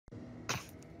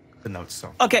the notes.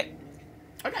 So Okay.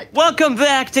 Okay. Welcome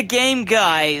back to Game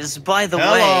Guys. By the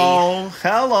way,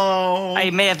 hello. I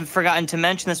may have forgotten to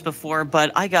mention this before,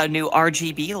 but I got new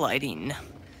RGB lighting.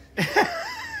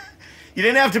 You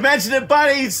didn't have to mention it,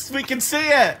 buddy. We can see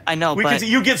it. I know, we but can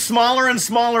see, you get smaller and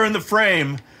smaller in the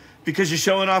frame because you're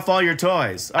showing off all your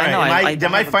toys. All right. I know.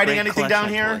 Am I fighting anything down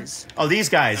here? Toys. Oh, these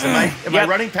guys. Am I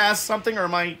running past something, or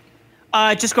am I?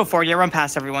 Just go forward. Yeah, run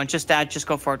past everyone. Just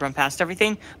go forward, run past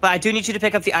everything. But I do need you to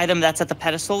pick up the item that's at the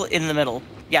pedestal in the middle.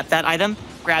 Yep, that item.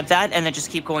 Grab that, and then just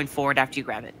keep going forward after you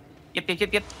grab it.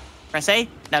 Yep. Press A.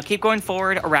 Now keep going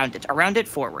forward, around it,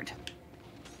 forward.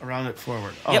 Around it,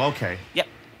 forward. Oh, yep. Okay. Yep.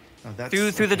 Oh, that's,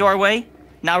 through the doorway.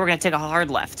 Now we're gonna take a hard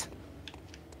left.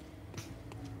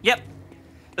 Yep.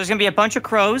 There's gonna be a bunch of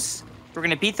crows. We're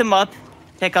gonna beat them up.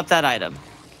 Pick up that item.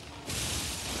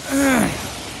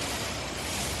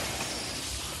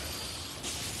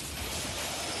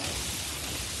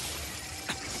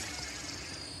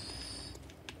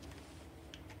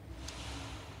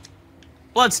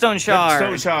 Bloodstone shard.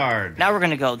 Bloodstone shard. Now we're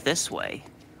gonna go this way,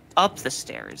 up the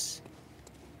stairs.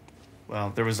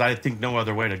 Well, there was, I think, no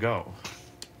other way to go.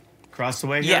 Across the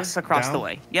way here? Yes, across the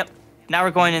way. Yep. Now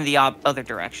we're going in the other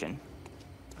direction.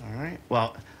 All right.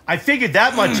 Well, I figured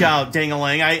that much out,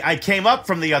 ding-a-ling. I came up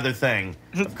from the other thing.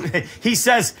 He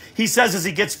says as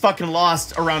he gets fucking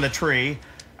lost around a tree.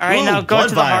 All right, Ooh, now go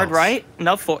to the hard vials. right.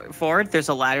 No, forward. There's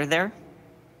a ladder there.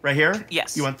 Right here?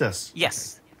 Yes. You want this?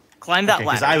 Yes. Climb that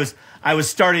ladder. Because I was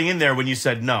starting in there when you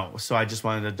said no, so I just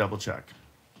wanted to double check.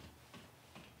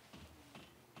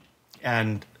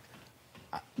 And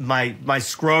my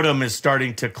scrotum is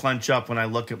starting to clench up when I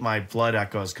look at my blood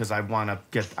echoes because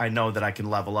I know that I can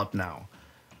level up now.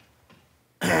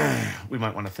 We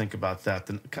might want to think about that.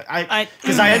 Because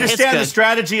I understand the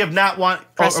strategy of not want.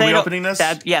 Are we opening this?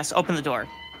 Dad, yes, open the door.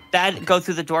 Dad, go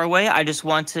through the doorway. I just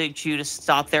wanted you to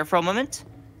stop there for a moment.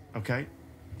 Okay.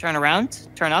 Turn around.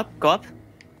 Turn up. Go up.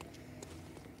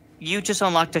 You just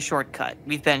unlocked a shortcut.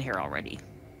 We've been here already.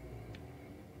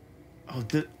 Oh,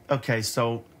 okay.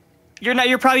 So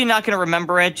you're probably not going to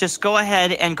remember it. Just go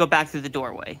ahead and go back through the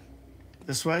doorway.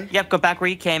 This way? Yep. Go back where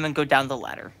you came and go down the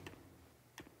ladder.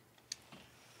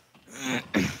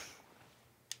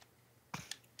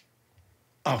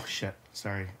 Oh shit!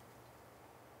 Sorry.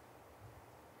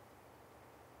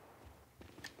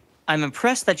 I'm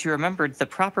impressed that you remembered the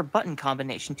proper button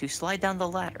combination to slide down the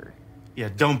ladder. Yeah,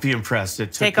 don't be impressed.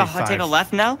 It took take a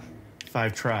left now.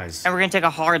 5 tries. And we're gonna take a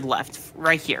hard left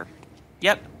right here.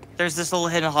 Yep. There's this little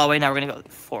hidden hallway. Now we're gonna go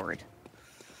forward.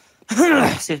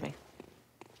 Excuse me.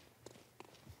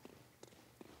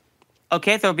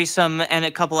 Okay, there'll be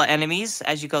a couple of enemies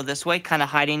as you go this way, kind of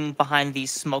hiding behind these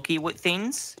smoky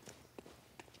things.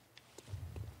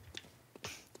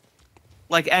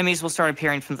 Like, enemies will start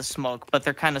appearing from the smoke, but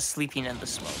they're kind of sleeping in the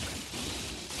smoke.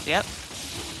 Yep.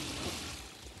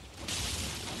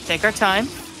 Take our time.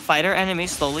 Fight our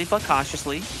enemies slowly but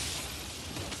cautiously.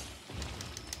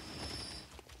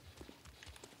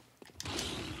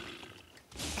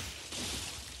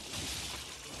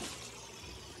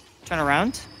 Turn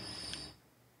around.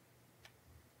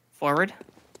 Forward.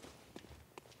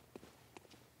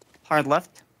 Hard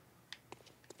left.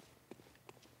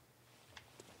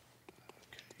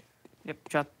 Yep,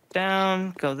 drop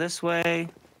down, go this way.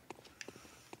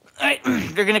 All right,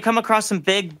 you're going to come across some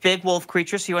big wolf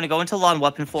creatures, so you want to go into lawn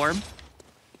weapon form.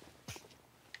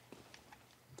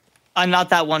 Not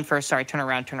that one first, sorry, turn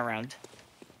around.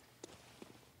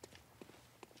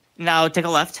 Now take a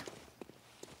left.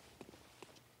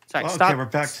 Sorry, stop. Okay, we're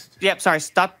back. Yep, sorry,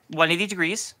 stop 180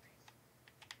 degrees.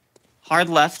 Hard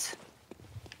left.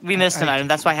 We missed an item,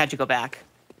 that's why I had you go back.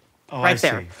 Oh, right I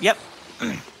there. see. Yep.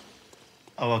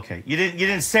 Oh, okay. You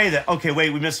didn't say that. Okay,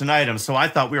 wait, we missed an item, so I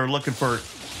thought we were looking for.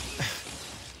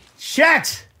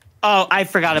 Shit! Oh, I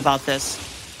forgot about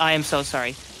this. I am so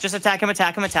sorry. Just attack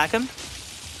him.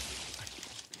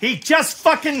 He just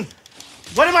fucking.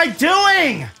 What am I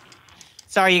doing?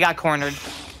 Sorry, you got cornered.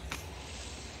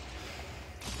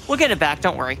 We'll get it back,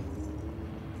 don't worry.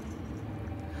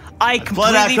 I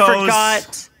completely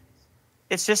forgot.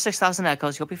 It's just 6,000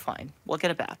 echoes, you'll be fine. We'll get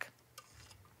it back.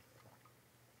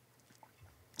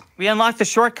 We unlocked the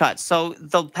shortcut, so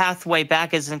the pathway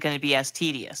back isn't going to be as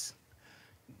tedious.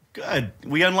 Good.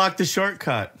 We unlocked the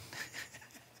shortcut.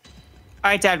 All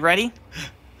right, Dad, ready?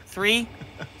 3,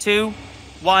 2,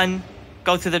 1,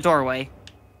 go through the doorway.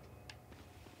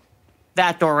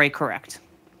 That doorway, correct.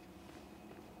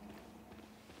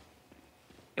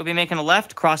 You'll be making a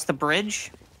left, cross the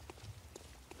bridge.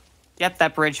 Yep,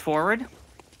 that bridge forward.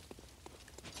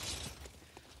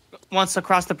 Once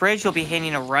across the bridge, you'll be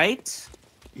hitting a right.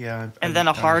 Yeah. And then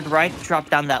a hard right, drop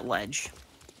down that ledge.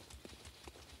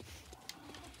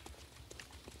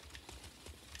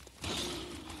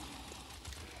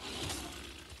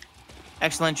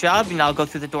 Excellent job. You now go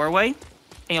through the doorway, and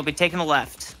you'll be taking a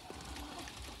left.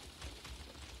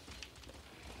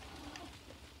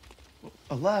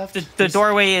 A left? The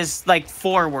doorway is, like,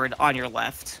 forward on your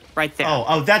left. Right there.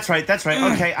 Oh, that's right. That's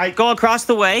right. Okay, I... Go across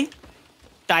the way,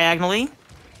 diagonally.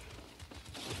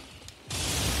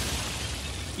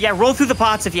 Yeah, roll through the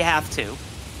pots if you have to.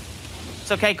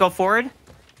 It's okay, go forward.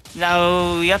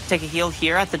 Now, you have to take a heal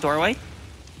here at the doorway.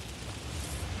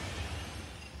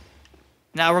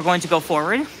 Now we're going to go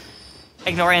forward.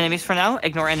 Ignore enemies for now.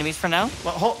 Ignore enemies for now.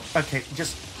 Well, okay,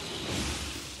 just...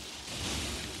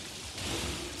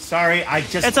 Sorry, I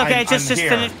just... It's okay, I'm just here.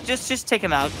 finish. Just take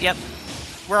them out. Yep.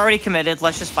 We're already committed.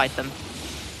 Let's just fight them.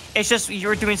 It's just, you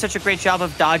were doing such a great job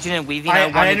of dodging and weaving.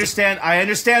 I understand. I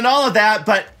understand all of that,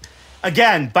 but...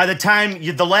 Again, by the time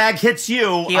the lag hits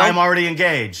you, Heal. I'm already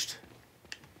engaged.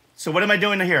 So what am I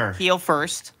doing here? Heal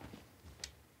first.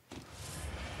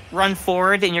 Run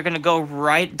forward, and you're going to go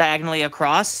right diagonally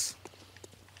across.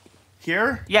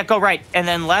 Here? Yeah, go right. And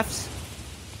then left.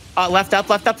 Left up,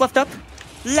 left up, left up.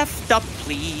 Left up,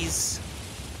 please.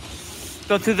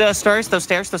 Go through the stairs, those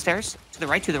stairs. To the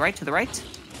right, to the right, to the right.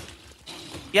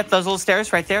 Yep, those little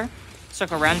stairs right there.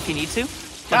 Circle around if you need to.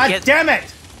 God damn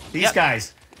it! These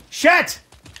guys. Shit!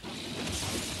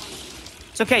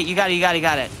 It's okay, you got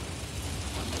it.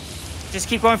 Just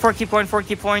keep going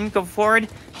forward, go forward.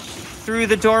 Through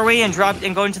the doorway and drop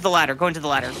and go into the ladder.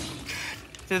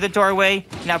 Through the doorway.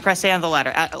 Now press A on the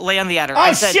ladder. Lay on the ladder.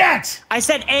 Oh, shit! I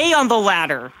said A on the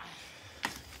ladder.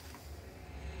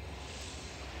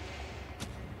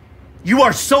 You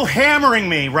are so hammering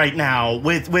me right now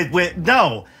with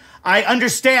no. I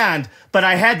understand, but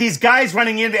I had these guys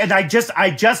running in and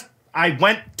I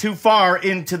went too far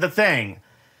into the thing.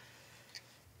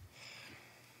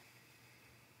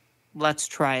 Let's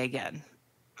try again.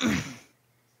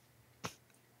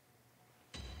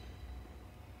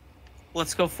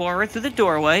 Let's go forward through the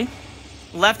doorway.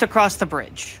 Left across the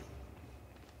bridge.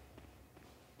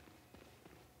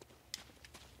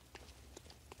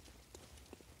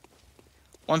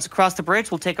 Once across the bridge,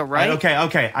 we'll take a right.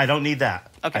 Okay. I don't need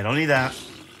that. Okay. I don't need that.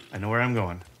 I know where I'm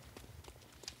going.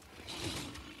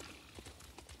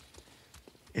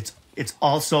 It's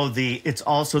also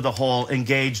the whole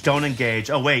engage, don't engage.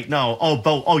 Oh wait, no.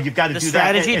 Oh, you've got to do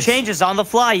that. The strategy changes on the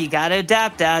fly. You got to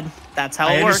adapt, Dad. That's how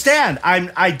it works. I understand.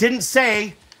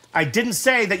 I didn't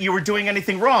say that you were doing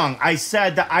anything wrong. I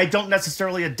said that I don't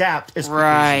necessarily adapt as quickly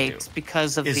as you do.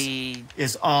 Because of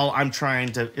is all I'm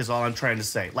trying to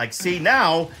say. Like, see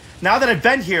now that I've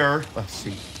been here, let's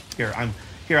see. I'm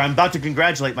about to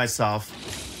congratulate myself.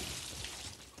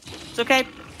 It's okay.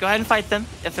 Go ahead and fight them.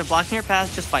 If they're blocking your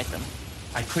path, just fight them.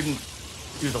 I couldn't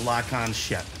do the lock-on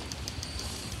shit.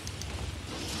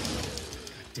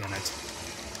 God damn it.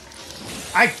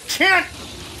 I can't!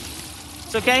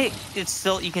 It's okay.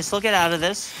 You can still get out of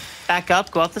this. Back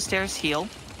up, go up the stairs, heal.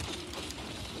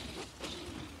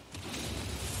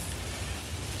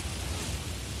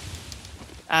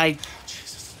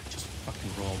 Jesus, I just fucking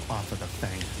rolled off of the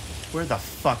thing. Where the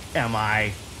fuck am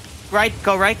I? Right,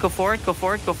 go forward.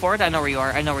 I know where you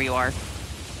are.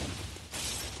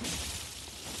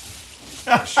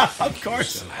 Of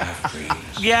course.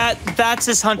 Yeah, that's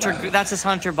his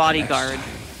hunter bodyguard.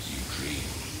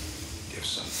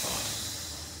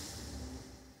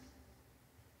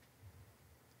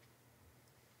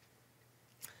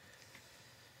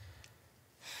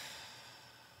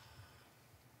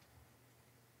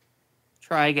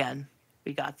 Try again.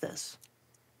 We got this.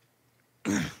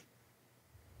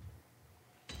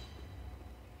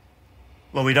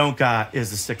 What we don't got is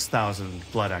the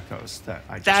 6,000 blood echoes that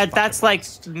I just That's like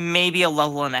maybe a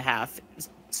level and a half.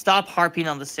 Stop harping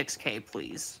on the 6K,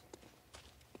 please.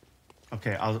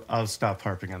 Okay, I'll stop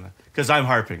harping on that because I'm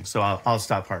harping, so I'll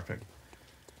stop harping.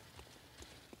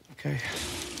 Okay.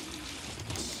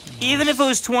 Even if it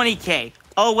was 20K,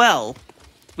 oh well.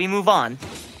 We move on.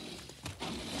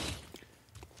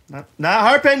 Not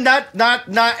harping,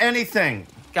 not anything.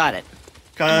 Got it.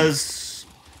 Because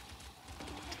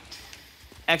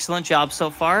excellent job so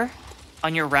far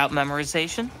on your route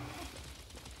memorization.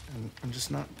 I'm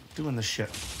just not doing this shit.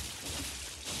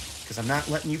 Because I'm not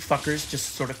letting you fuckers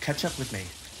just sort of catch up with me.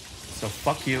 So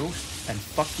fuck you, and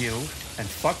fuck you, and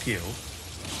fuck you.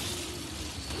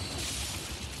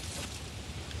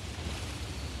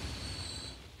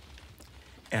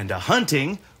 And a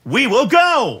hunting we will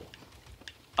go!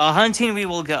 A hunting we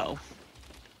will go.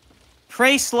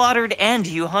 Prey slaughtered and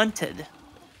you hunted.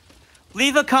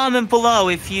 Leave a comment below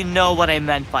if you know what I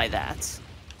meant by that.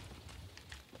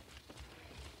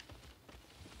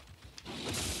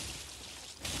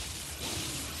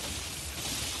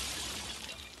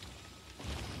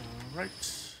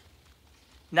 Alright.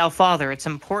 Now, Father, it's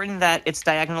important that it's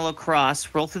diagonal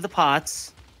across. Roll through the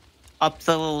pots, up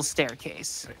the little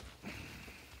staircase.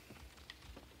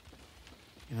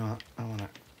 You know what?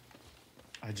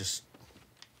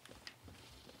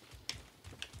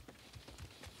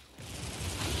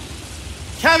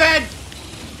 Kevin!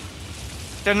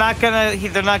 They're not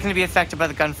gonna be affected by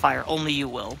the gunfire. Only you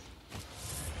will.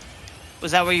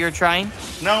 Was that what you were trying?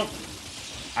 No.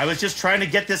 I was just trying to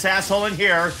get this asshole in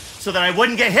here so that I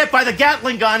wouldn't get hit by the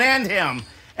Gatling gun and him.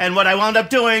 And what I wound up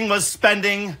doing was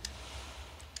spending...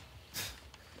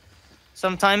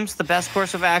 Sometimes the best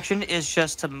course of action is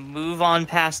just to move on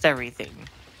past everything.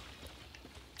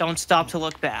 Don't stop to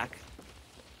look back.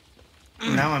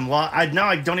 Now I'm lost. Now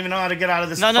I don't even know how to get out of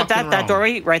this No, fucking that room.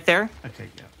 doorway right there. Okay,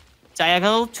 yeah.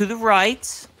 Diagonal to the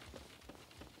right.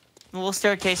 The little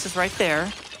staircase is right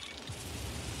there.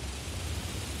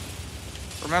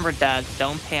 Remember, Dad,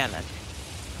 don't panic.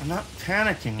 I'm not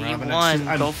panicking, Robin.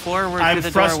 B1, go forward I'm through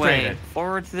the frustrated. doorway.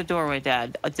 Forward through the doorway,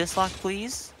 Dad. A dislock,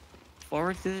 please.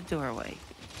 Forward through the doorway.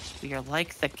 We are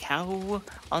like the cow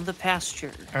on the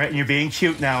pasture. All right, and you're being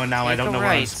cute now, and now I don't know where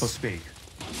I'm supposed to be.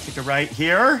 Take a right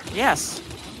here? Yes.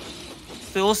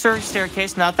 The little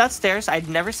staircase, not that stairs. I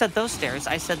never said those stairs.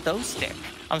 I said those stairs.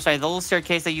 I'm sorry, the little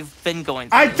staircase that you've been going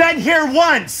through. I've been here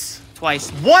once!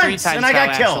 Twice. Once, 3 times and I got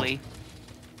now, killed. Actually.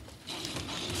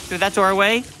 Through that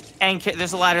doorway, and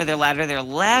there's a ladder there,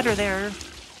 ladder there.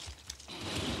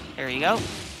 There you go.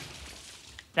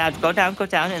 Now go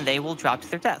down, and they will drop to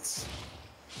their deaths.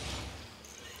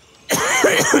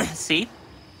 See?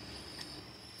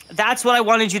 That's what I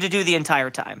wanted you to do the entire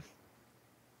time.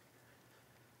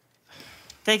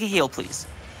 Take a heal, please.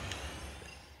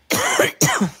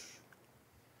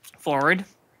 Forward.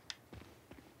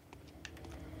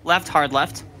 Left, hard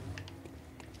left.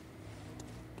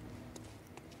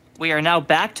 We are now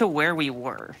back to where we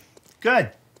were.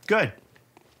 Good.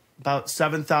 About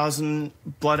 7,000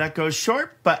 blood echoes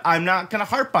short, but I'm not going to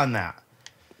harp on that.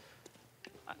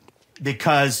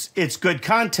 Because it's good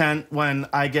content when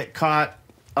I get caught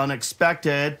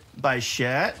unexpected by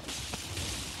shit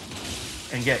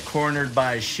and get cornered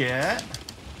by shit.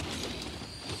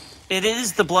 It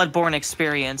is the Bloodborne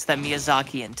experience that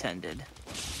Miyazaki intended.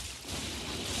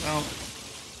 Well,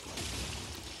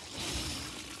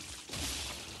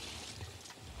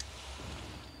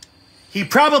 he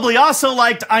probably also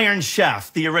liked Iron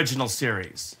Chef, the original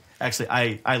series. Actually,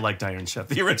 I liked Iron Chef,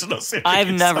 the original series.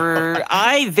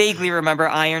 I vaguely remember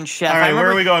Iron Chef. All right,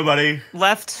 where are we going, buddy?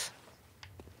 Left.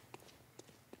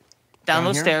 Down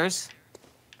those stairs.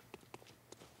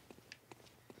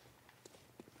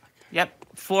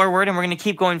 Yep, forward, and we're gonna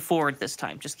keep going forward this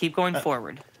time. Just keep going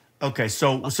forward. Okay,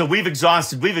 so we've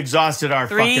exhausted our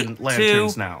 3, fucking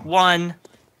lanterns 2, now. 1.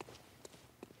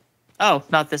 Oh,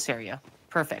 not this area.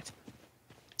 Perfect.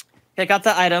 Pick up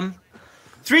the item.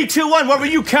 3, 2, 1. What were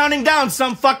you counting down?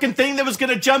 Some fucking thing that was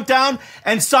gonna jump down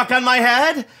and suck on my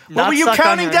head? What were you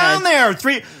counting down there?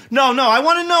 3. No. I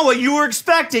want to know what you were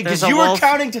expecting because you were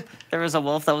counting. There was a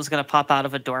wolf that was gonna pop out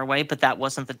of a doorway, but that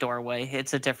wasn't the doorway.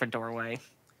 It's a different doorway.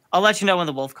 I'll let you know when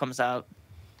the wolf comes out.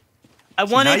 I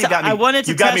wanted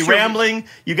to. You got me rambling.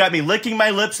 You got me licking my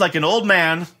lips like an old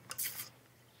man.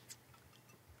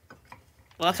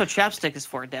 Well, that's what chapstick is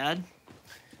for, Dad.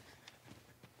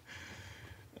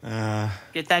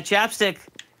 Get that chapstick.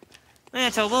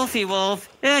 It's a wolfy wolf.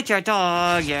 It's your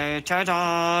dog. It's your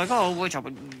dog. Oh, which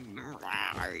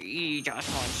he just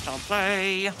wants to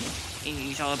play.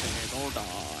 He's a big old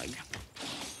dog.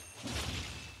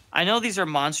 I know these are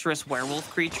monstrous werewolf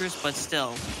creatures, but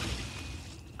still,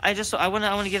 I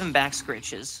want to give him back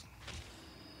scritches.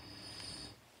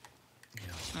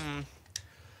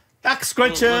 Back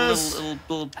scritches.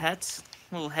 Little pets.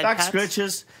 Little head back pats.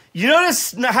 scritches. You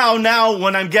notice how now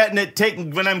when I'm getting it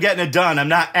done, I'm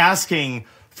not asking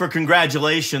for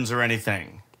congratulations or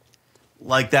anything.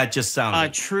 Like that just sounded. A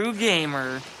true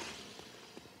gamer.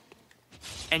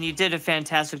 And you did a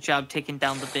fantastic job taking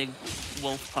down the big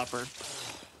wolf pupper.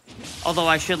 Although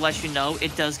I should let you know,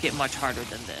 it does get much harder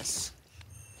than this.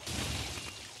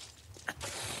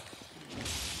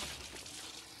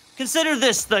 Consider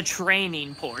this the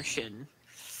training portion.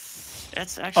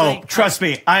 That's actually... Oh, trust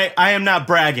me, I am not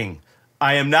bragging.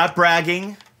 I am not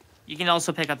bragging. You can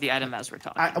also pick up the item as we're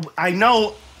talking. I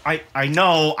know. I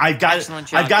know. I've got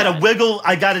to wiggle.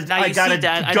 I got to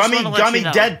gummy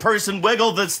dead person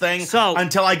wiggle this thing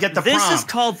until I get the prompt. This is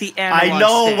called the analog stick. I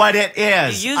know what it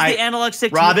is. You use the analog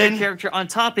stick to move the character on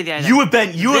top of the item. You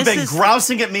have been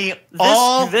grousing at me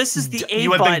all. This is the A button.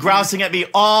 You have been grousing at me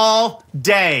all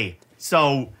day.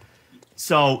 So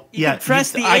you yeah. can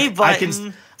press the A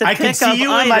button to I pick can see up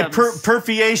you in my items.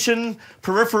 perforation.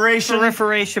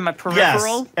 Peripheration, my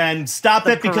peripheral. Yes, and stop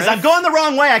The it because periph- I'm going the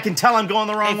wrong way. I can tell I'm going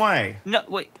the wrong way. No,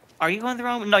 wait. Are you going the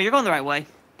wrong way? No, you're going the right way.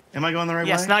 Am I going the right way?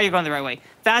 Yes, now you're going the right way.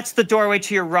 That's the doorway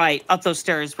to your right, up those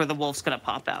stairs where the wolf's gonna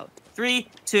pop out. 3,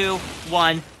 2,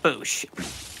 1, boosh.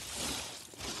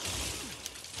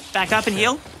 Back up and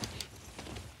heal.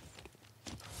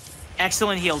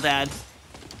 Excellent heal, Dad.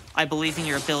 I believe in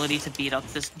your ability to beat up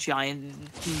this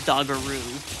giant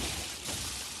doggeroo.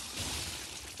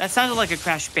 That sounded like a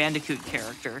Crash Bandicoot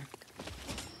character.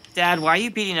 Dad, why are you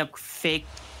beating up fake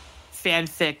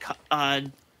fanfic?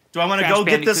 Do I want to Crash go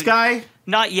get this Bandicoot? guy?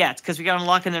 Not yet, because we gotta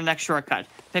unlock in the next shortcut.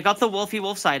 Pick up the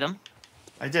Wolf's item.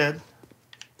 I did.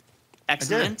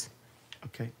 Excellent.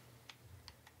 Okay.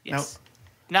 Yes.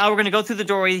 Now we're gonna go through the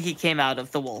doorway he came out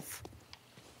of, the wolf.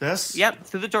 This? Yep,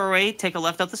 through the doorway, take a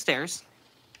left up the stairs.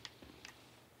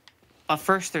 But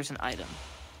first, there's an item.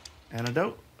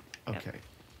 Antidote? Okay.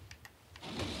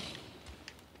 Yep.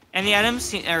 Any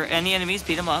items, or any enemies,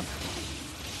 beat them up.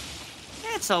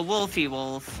 It's a wolfy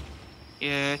wolf.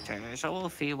 It is a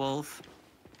wolfy wolf.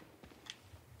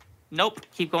 Nope,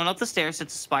 keep going up the stairs.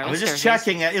 It's a spiral I was just staircase.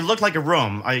 checking. It looked like a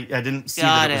room. I didn't see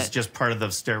Got that it was it. just part of the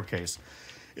staircase.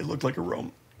 It looked like a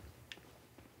room.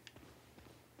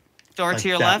 Door Like to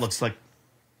your that left. looks like...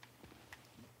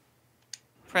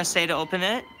 Press A to open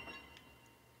it.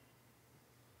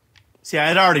 See, I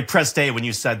had already pressed A when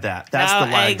you said that. That's now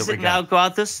the lag exit. that we Now got. go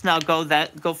out this. Now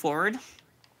go forward.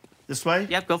 This way?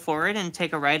 Yep, go forward and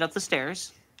take a right up the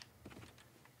stairs.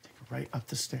 Right up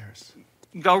the stairs.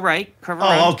 Go right, curve Oh,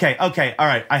 around. okay, all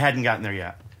right. I hadn't gotten there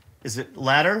yet. Is it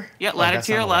ladder? Yeah, Oh, ladder that's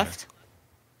to not your a ladder. left.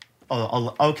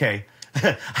 Oh, okay.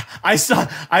 I saw.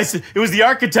 It was the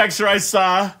architecture I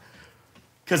saw.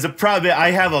 Because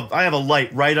I have a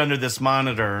light right under this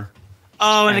monitor,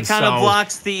 Oh, and it kind of so-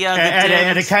 blocks the and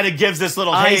it dims. kind of gives this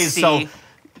little I haze. see.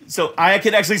 So I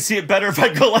can actually see it better if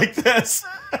I go like this.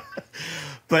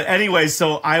 But anyway, I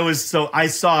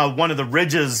saw one of the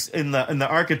ridges in the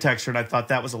architecture, and I thought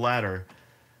that was a ladder.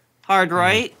 Hard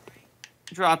right,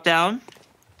 drop down.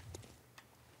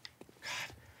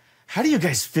 How do you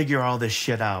guys figure all this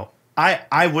shit out?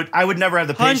 I would never have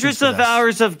the patience Hundreds for of this.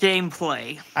 hours of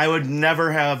gameplay. I would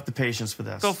never have the patience for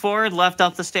this. Go forward, left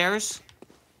up the stairs.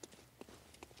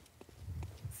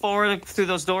 Forward through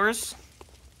those doors.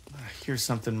 Here's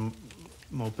something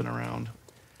moping around.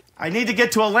 I need to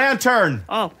get to a lantern.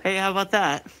 Oh, hey, how about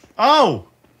that? Oh,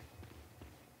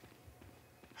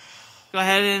 Go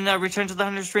ahead and return to the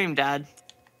Hunter's Dream, Dad.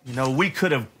 you know, we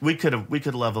could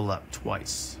level up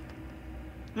twice.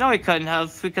 No, we couldn't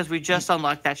have, because we just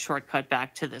unlocked that shortcut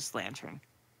back to this lantern.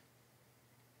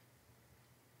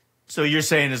 So you're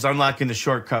saying is unlocking the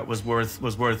shortcut was worth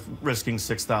risking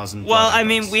 6,000? Well, I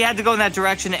mean, we had to go in that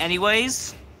direction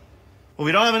anyways. Well,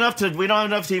 we don't have enough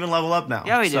to even level up now.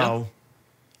 Yeah, we do. So,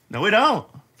 no, we don't.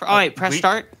 Oh, wait, press we-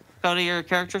 start. Go to your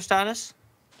character status.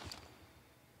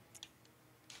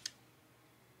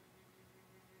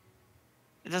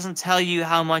 It doesn't tell you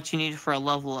how much you need for a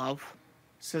level up.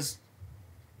 Says,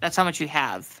 That's how much you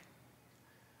have.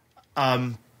 yeah,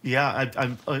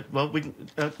 well, we can,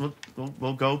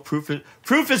 we'll go. Proof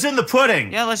is in the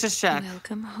pudding. Yeah, let's just check.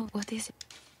 Welcome home. What is it?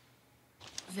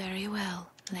 Very well.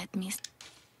 Let me.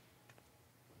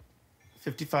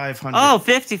 5,500. Oh,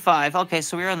 55. Okay,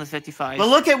 so we're on the 55. But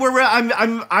look at where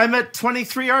I'm at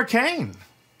 23 arcane.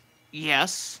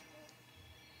 Yes.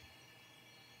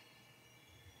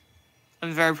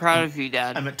 I'm very proud of you,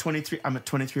 Dad. I'm at 23. I'm at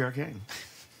 23 arcane.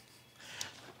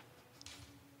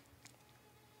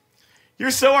 You're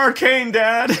so arcane,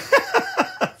 Dad.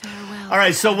 Farewell. All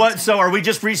right. So what? So are we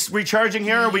just recharging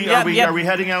here? Are we Yep, yep. are we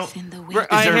heading out? In the We're- wind.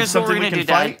 Is there here's what something we're we gonna can do,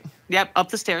 Dad. fight? Yep, up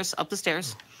the stairs, up the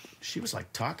stairs. She was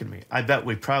like talking to me. I bet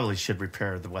we probably should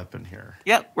repair the weapon here.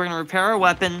 Yep, we're gonna repair our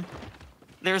weapon.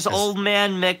 There's old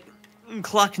man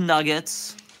Cluck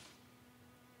Nuggets.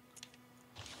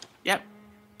 Yep.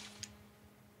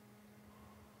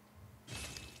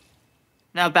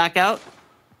 Now back out.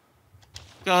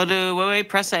 Go to wait,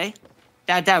 press A.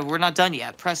 Dad, we're not done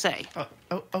yet. Press A.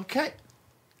 Oh, okay.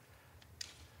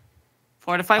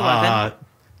 Fortify weapon.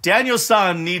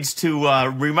 Daniel-san needs to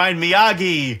remind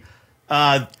Miyagi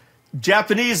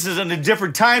Japanese is in a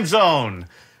different time zone.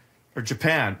 Or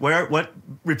Japan. What?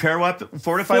 Repair weapon?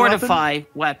 Fortify weapon? Fortify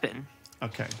weapon.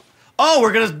 Okay. Oh,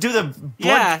 we're going to do the blood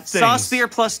Yeah, Saw things. Spear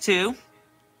 +2.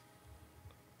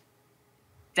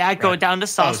 Dad, go Right. down to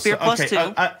Saw Spear okay.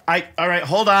 +2. All right,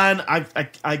 hold on. I've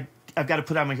got to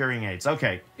put on my hearing aids.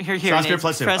 Okay. Here, Saw Spear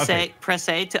 +2. Press Okay. Press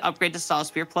A to upgrade to Saw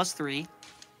Spear +3.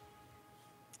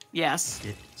 Yes.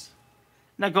 Yes.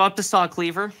 Now go up to Saw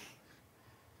Cleaver.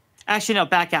 Actually, no,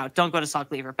 back out. Don't go to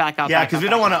Sock Lever. Back out. Yeah, back because out, we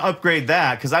don't back want to upgrade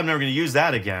that, because I'm never going to use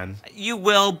that again. out. You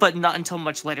will, but not until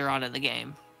much later on in the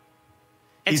game.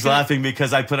 He's laughing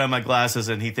because I put on my glasses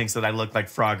and he thinks that I look like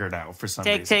Frogger now for some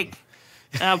reason. Take.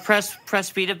 Now press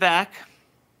speed it back.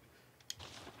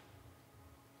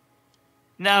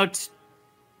 Now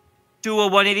do a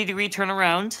 180-degree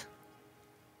turnaround.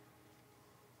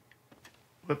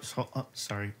 Whoops,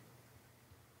 sorry.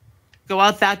 Go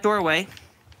out that doorway.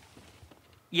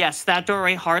 Yes, that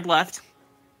doorway, hard left.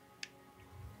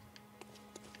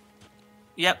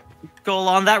 Yep. Go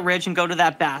along that ridge and go to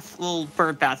that bath. Little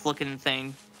bird bath looking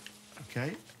thing.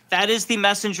 Okay. That is the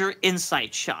Messenger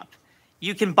Insight shop.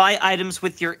 You can buy items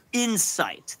with your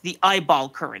insight, the eyeball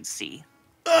currency.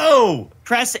 Oh!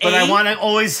 Press A. But I want to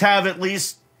always have at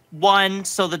least 1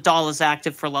 so the doll is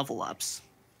active for level ups.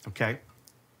 Okay.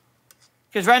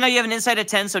 Because right now you have an insight of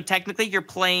 10, so technically you're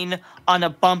playing on a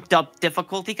bumped up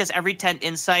difficulty, because every 10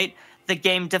 insight, the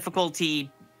game difficulty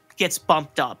gets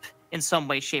bumped up in some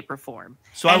way, shape, or form.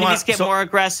 So enemies get more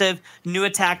aggressive, new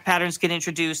attack patterns get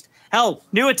introduced. Hell,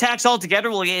 new attacks altogether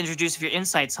will get introduced if your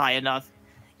insight's high enough.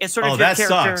 It's sort of your that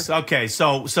character. sucks. Okay,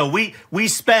 so we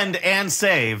spend and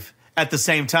save at the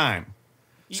same time.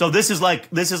 So this is like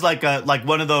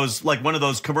one of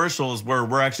those commercials where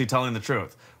we're actually telling the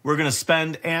truth. We're gonna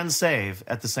spend and save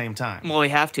at the same time. Well, we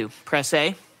have to. Press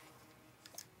A.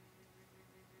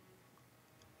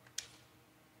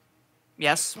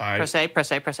 Yes. All right. Press A.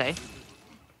 Press A. Press A.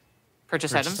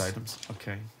 Purchase items.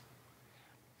 Okay.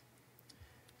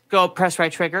 Go press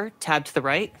right trigger. Tab to the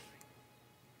right.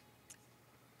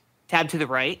 Tab to the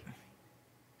right.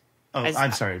 Oh,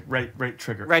 I'm sorry. Right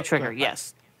trigger. Right trigger.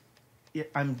 Yes. Yeah,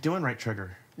 I'm doing right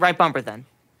trigger. Right bumper then.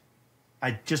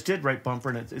 I just did right bumper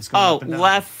and it's going up and down.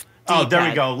 Left. Oh, there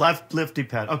we D-pad. go. Left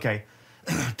D-pad. Okay.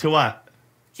 To what?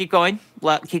 Keep going.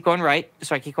 Keep going right.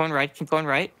 Sorry. Keep going right. Keep going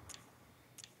right.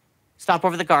 Stop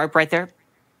over the garb right there.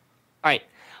 All right.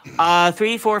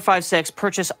 3, 4, 5, 6.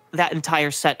 Purchase that entire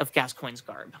set of gas coins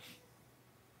garb.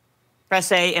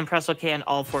 Press A and press OK on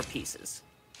all 4 pieces.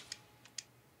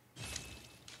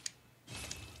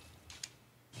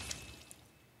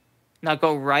 Now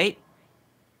go right.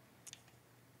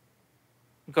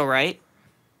 Go right.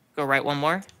 Go right one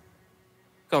more.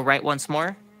 Go right once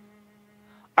more.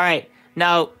 All right.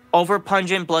 Now, over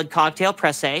pungent blood cocktail,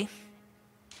 press A.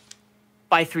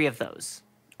 Buy 3 of those.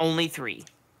 Only 3.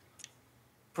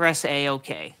 Press A,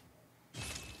 OK.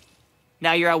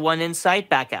 Now you're at 1 insight,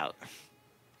 back out.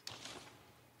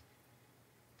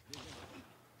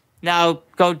 Now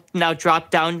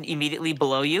drop down immediately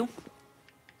below you.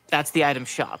 That's the item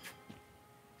shop.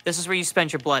 This is where you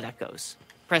spend your blood echoes.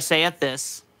 Press A at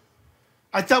this.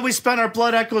 I thought we spent our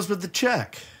blood echoes with the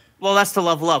check. Well, that's to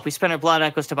level up. We spend our blood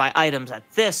echoes to buy items at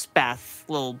this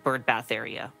little bird bath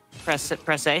area. Press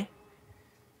A.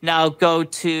 Now go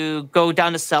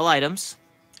down to sell items.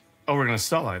 Oh, we're gonna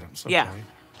sell items. Okay. Yeah.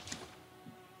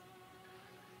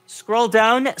 Scroll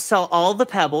down, sell all the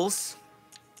pebbles.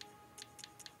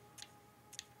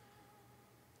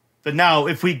 But now,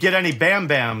 if we get any Bam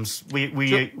Bams, we're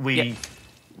Yeah.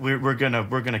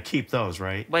 gonna keep those,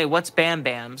 right? Wait, what's Bam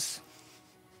Bams?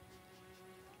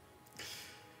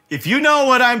 If you know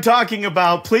what I'm talking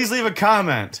about, please leave a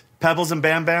comment. Pebbles and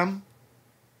Bam Bam.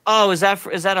 Oh, is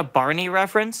that a Barney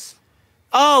reference?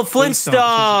 Oh, Flintstones.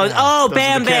 Yeah, Oh, those are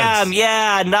Bam the kids. Bam.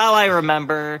 Yeah, now I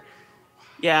remember.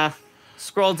 Yeah.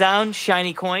 Scroll down,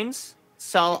 shiny coins.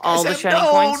 Sell all the shiny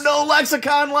coins. No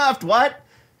lexicon left. What?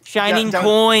 Shining Yeah,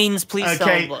 coins, please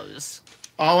Okay. sell those.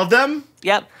 All of them?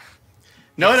 Yep.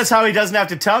 Notice how he doesn't have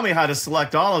to tell me how to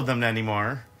select all of them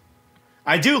anymore.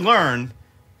 I do learn.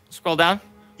 Scroll down.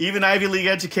 Even Ivy League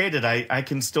educated, I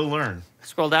can still learn.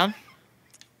 Scroll down.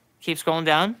 Keep scrolling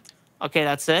down. Okay,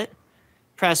 that's it.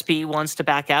 Press B once to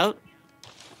back out.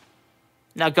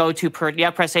 Now go to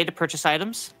press A to purchase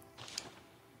items.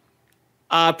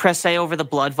 Press A over the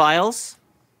blood vials.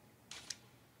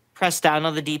 Press down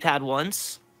on the D-pad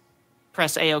once.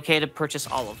 Press A OK to purchase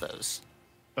all of those.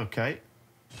 Okay.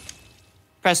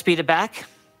 Press B to back.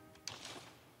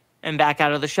 And back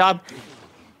out of the shop.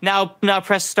 Now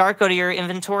press start, go to your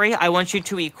inventory. I want you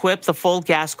to equip the full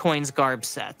gas coins garb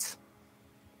set.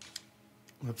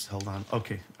 Whoops, hold on.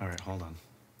 Okay, all right, hold on.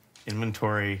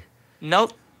 Inventory.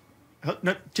 Nope.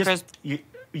 No, just Press- you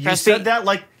press said B. that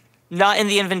like Not in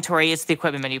the inventory, it's the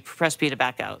equipment menu. Press B to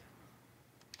back out.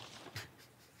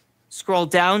 Scroll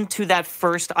down to that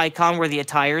first icon where the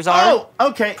attires are. Oh,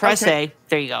 okay. Press okay. A.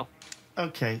 There you go.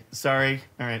 Okay, sorry.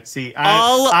 All right, see.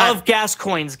 All of gas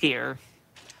coins gear.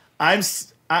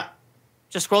 Just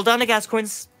scroll down to gas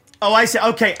coins. Oh, I see.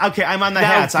 Okay, I'm on the Now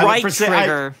hats. right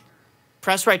trigger.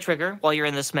 Press right trigger while you're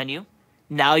in this menu.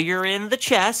 Now you're in the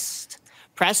chest.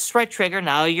 Press right trigger.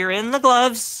 Now you're in the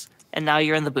gloves. And now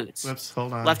you're in the boots. Whoops,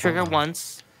 hold on. Left trigger hold on.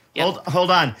 once. Yep.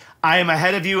 Hold on. I am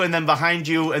ahead of you and then behind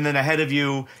you and then ahead of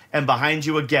you and behind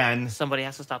you again. Somebody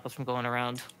has to stop us from going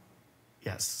around.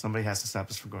 Yes, somebody has to stop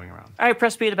us from going around. All right,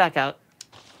 press B to back out.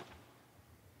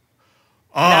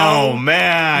 Oh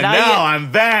man! Now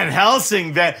I'm Van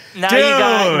Helsing. That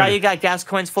now you got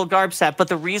Gascoigne's full garb set. But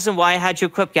the reason why I had you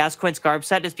equip Gascoigne's garb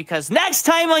set is because next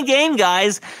time on game,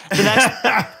 guys, the next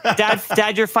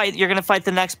Dad, you're gonna fight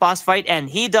the next boss fight, and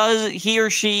he or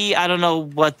she, I don't know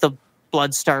what the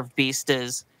blood-starved beast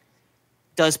is,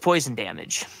 does poison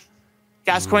damage.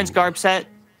 Gascoigne's garb set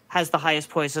has the highest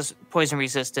poison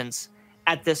resistance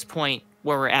at this point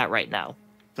where we're at right now.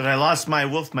 But I lost my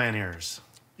Wolfman ears.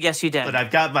 Yes, you did. But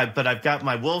I've got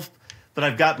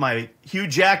my Hugh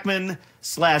Jackman /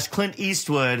 Clint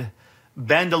Eastwood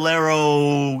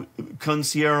bandolero,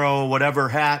 concierto, whatever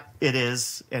hat it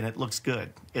is, and it looks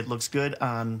good. It looks good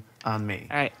on me.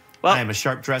 All right. Well, I am a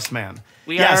sharp dressed man.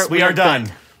 We are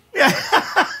done.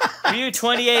 For you,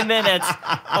 28 minutes.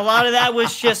 A lot of that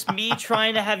was just me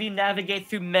trying to have you navigate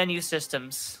through menu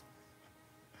systems.